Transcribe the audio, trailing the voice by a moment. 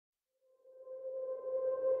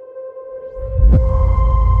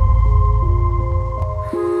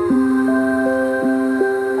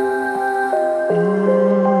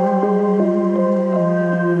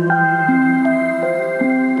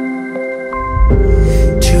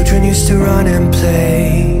children used to run and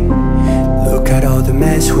play. Look at all the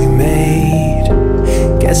mess we made.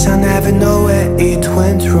 Guess I'll never know where it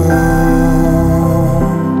went wrong.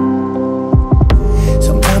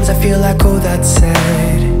 Sometimes I feel like all that's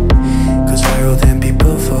said, 'cause we're old and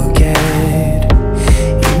people forget.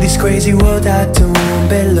 In this crazy world I don't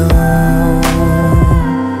belong.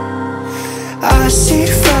 I see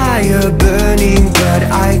fire burning but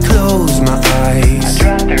I close my eyes. I'd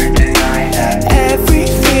rather deny that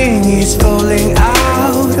everything is falling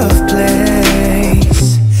out of place.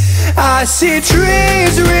 I see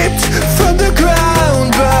trees ripped from the ground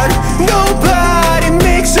but nobody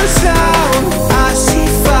makes a sound. I see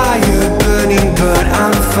fire burning but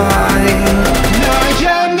I'm fine. No,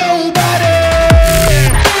 I'm nobody.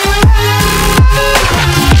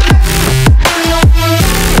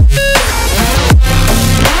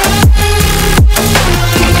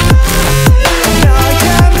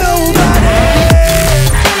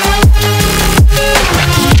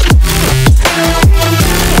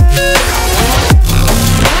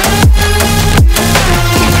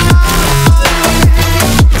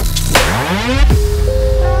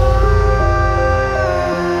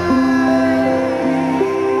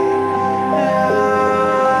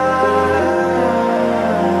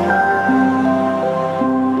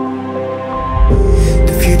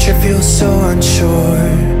 Feels so unsure.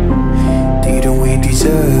 Didn't we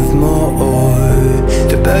deserve more?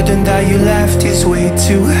 The burden that you left is way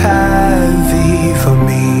too heavy for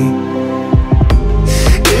me.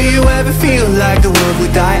 Do you ever feel like the world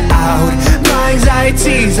would die out? My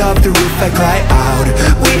anxiety's off the roof, I cry out.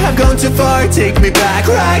 We have gone too far, take me back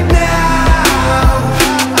right now.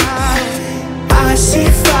 I see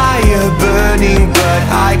fire burning but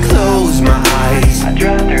I close my eyes. I'd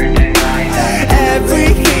rather deny that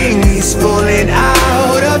everything is falling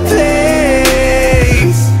out of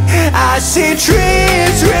place. I see trees